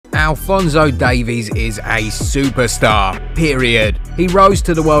Alphonso Davies is a superstar, period. He rose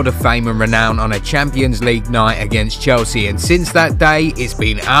to the world of fame and renown on a Champions League night against Chelsea, and since that day, it's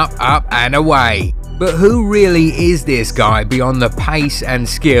been up, up and away. But who really is this guy beyond the pace and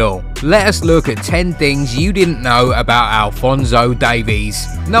skill? Let us look at 10 things you didn't know about Alphonso Davies.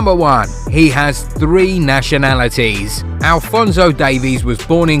 Number 1. He has 3 nationalities. Alphonso Davies was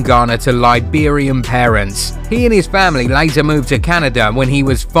born in Ghana to Liberian parents. He and his family later moved to Canada when he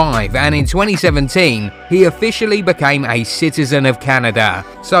was 5, and in 2017, he officially became a citizen of Canada.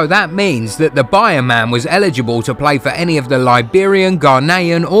 So that means that the Bayern man was eligible to play for any of the Liberian,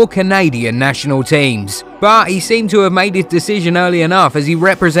 Ghanaian or Canadian national teams. But he seemed to have made his decision early enough, as he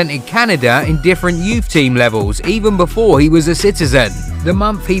represented Canada in different youth team levels even before he was a citizen. The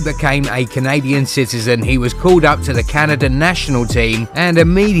month he became a Canadian citizen, he was called up to the Canada national team and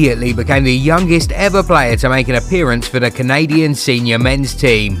immediately became the youngest ever player to make an appearance for the Canadian senior men's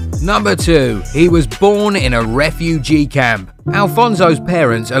team. Number 2. He was born in a refugee camp. Alphonso's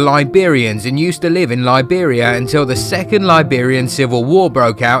parents are Liberians and used to live in Liberia until the Second Liberian Civil War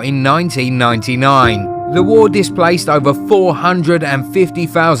broke out in 1999. The war displaced over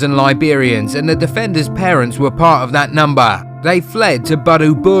 450,000 Liberians, and the defenders' parents were part of that number. They fled to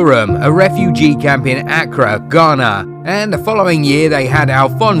Burum, a refugee camp in Accra, Ghana, and the following year they had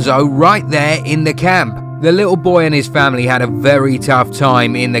Alphonso right there in the camp. The little boy and his family had a very tough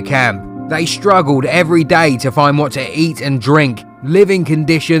time in the camp. They struggled every day to find what to eat and drink. Living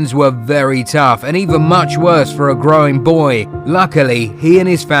conditions were very tough and even much worse for a growing boy. Luckily, he and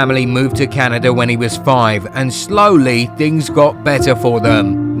his family moved to Canada when he was 5, and slowly things got better for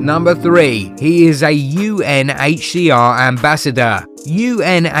them. Number 3. He is a UNHCR ambassador.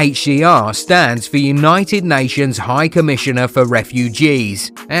 UNHCR stands for United Nations High Commissioner for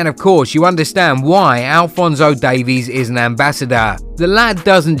Refugees. And of course, you understand why Alphonso Davies is an ambassador. The lad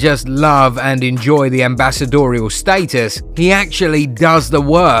doesn't just love and enjoy the ambassadorial status, he actually does the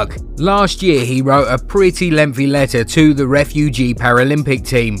work. Last year, he wrote a pretty lengthy letter to the refugee Paralympic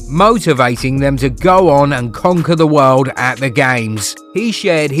team, motivating them to go on and conquer the world at the Games. He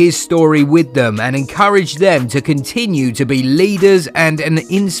shared his story with them and encouraged them to continue to be leaders and an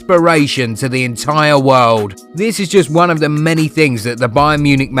inspiration to the entire world. This is just one of the many things that the Bayern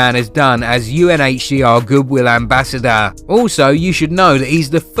Munich man has done as UNHCR Goodwill Ambassador. Also, you should know that he's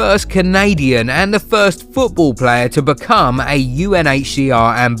the first Canadian and the first football player to become a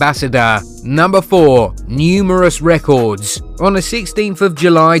UNHCR ambassador. Number 4. Numerous records. On the 16th of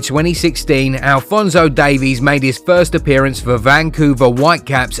July 2016, Alphonso Davies made his first appearance for Vancouver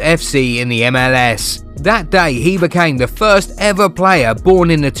Whitecaps FC in the MLS. That day, he became the first ever player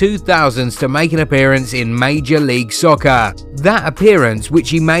born in the 2000s to make an appearance in Major League Soccer. That appearance, which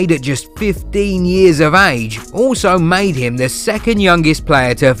he made at just 15 years of age, also made him the second youngest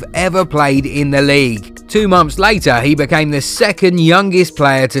player to have ever played in the league. 2 months later, he became the second youngest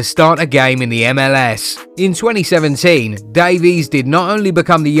player to start a game in the MLS. In 2017, Davies did not only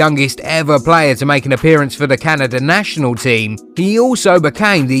become the youngest ever player to make an appearance for the Canada national team, he also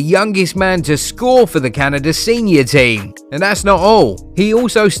became the youngest man to score for the Canada senior team. And that's not all. He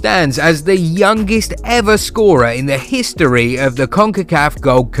also stands as the youngest ever scorer in the history of the CONCACAF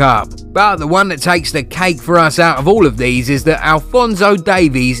Gold Cup. But the one that takes the cake for us out of all of these is that Alphonso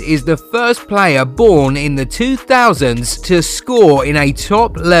Davies is the first player born in the 2000s to score in a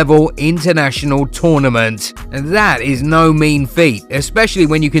top-level international tournament. And that is no mean feat, especially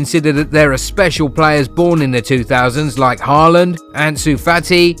when you consider that there are special players born in the 2000s like Haaland, Ansu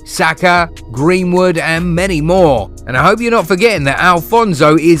Fati, Saka, Greenwood and many more. And I hope you're not forgetting that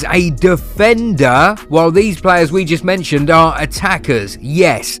Alphonso is a defender, while these players we just mentioned are attackers.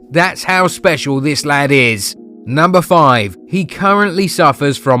 Yes, that's how special this lad is. Number 5. He currently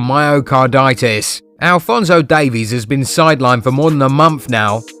suffers from myocarditis. Alphonso Davies has been sidelined for more than a month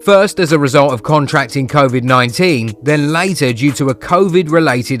now, first as a result of contracting COVID-19, then later due to a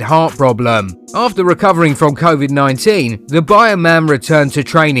COVID-related heart problem. After recovering from COVID-19, the Bayern man returned to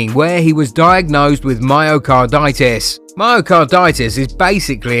training where he was diagnosed with myocarditis. Myocarditis is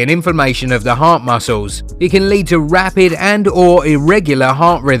basically an inflammation of the heart muscles. It can lead to rapid and/or irregular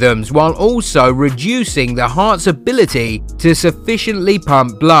heart rhythms while also reducing the heart's ability to sufficiently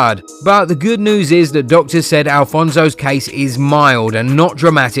pump blood. But the good news is that doctors said Alphonso's case is mild and not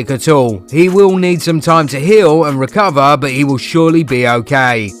dramatic at all. He will need some time to heal and recover, but he will surely be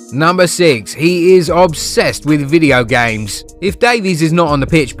okay. Number 6. He is obsessed with video games. If Davies is not on the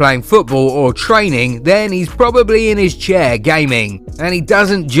pitch playing football or training, then he's probably in his chair gaming. And he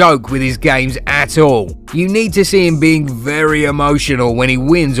doesn't joke with his games at all. You need to see him being very emotional when he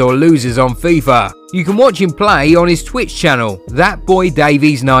wins or loses on FIFA. You can watch him play on his Twitch channel, That Boy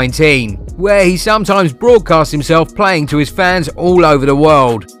Davies 19, where he sometimes broadcasts himself playing to his fans all over the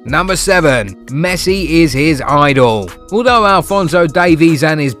world. Number 7. Messi is his idol. Although Alphonso Davies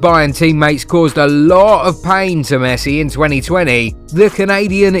and his Bayern teammates caused a lot of pain to Messi in 2020, the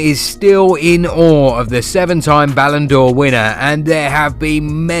Canadian is still in awe of the 7-time Ballon d'Or winner, and there have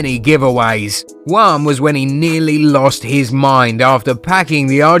been many giveaways. One was when he nearly lost his mind after packing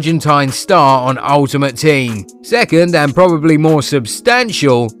the Argentine star on Ultimate Team. Second, and probably more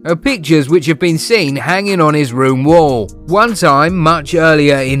substantial, are pictures which have been seen hanging on his room wall. One time, much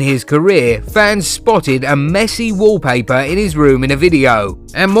earlier in his career, fans spotted a Messi wallpaper in his room in a video.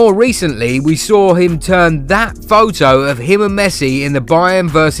 And more recently, we saw him turn that photo of him and Messi in the Bayern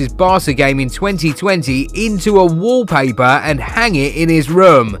vs Barca game in 2020 into a wallpaper and hang it in his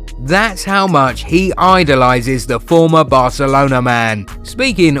room. That's how much he idolizes the former Barcelona man.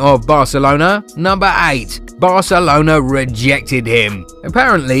 Speaking of Barcelona, number 8. Barcelona rejected him.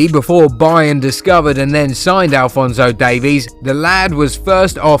 Apparently, before Bayern discovered and then signed Alphonso Davies, the lad was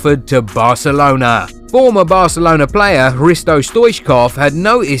first offered to Barcelona. Former Barcelona player Hristo Stoichkov had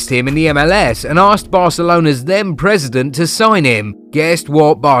noticed him in the MLS and asked Barcelona's then president to sign him. Guess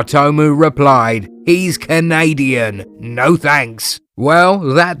what Bartomeu replied? He's Canadian. No thanks. Well,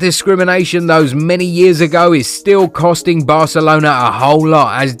 that discrimination those many years ago is still costing Barcelona a whole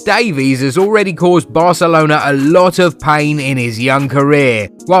lot, as Davies has already caused Barcelona a lot of pain in his young career,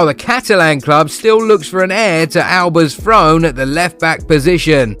 while the Catalan club still looks for an heir to Alba's throne at the left-back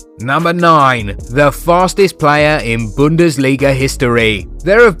position. Number 9. The fastest player in Bundesliga history.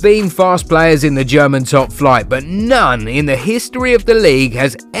 There have been fast players in the German top flight, but none in the history of the league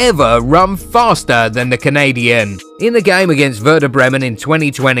has ever run faster than the Canadian. In the game against Werder Bremen in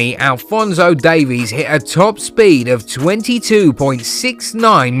 2020, Alphonso Davies hit a top speed of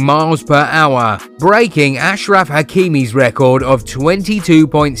 22.69 miles per hour, breaking Achraf Hakimi's record of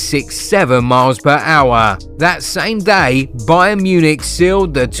 22.67 miles per hour. That same day, Bayern Munich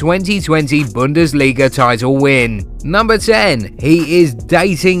sealed the 2020 Bundesliga title win. Number 10. He is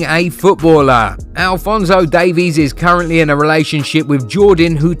dating a footballer. Alphonso Davies is currently in a relationship with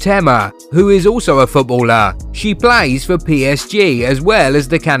Jordan Huitema, who is also a footballer. She plays for PSG as well as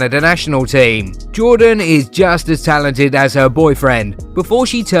the Canada national team. Jordan is just as talented as her boyfriend. Before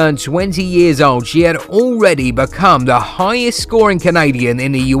she turned 20 years old, she had already become the highest scoring Canadian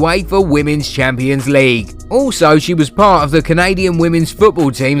in the UEFA Women's Champions League. Also, she was part of the Canadian women's football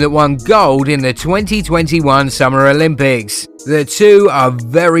team that won gold in the 2021 Summer Olympics. The two are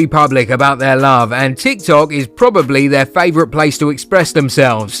very public about their love, and TikTok is probably their favorite place to express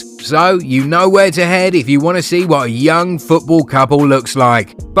themselves. So, you know where to head if you want to see what a young football couple looks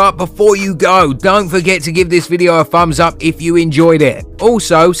like. But before you go, don't forget to give this video a thumbs up if you enjoyed it.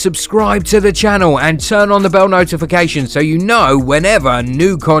 Also, subscribe to the channel and turn on the bell notification so you know whenever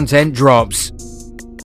new content drops.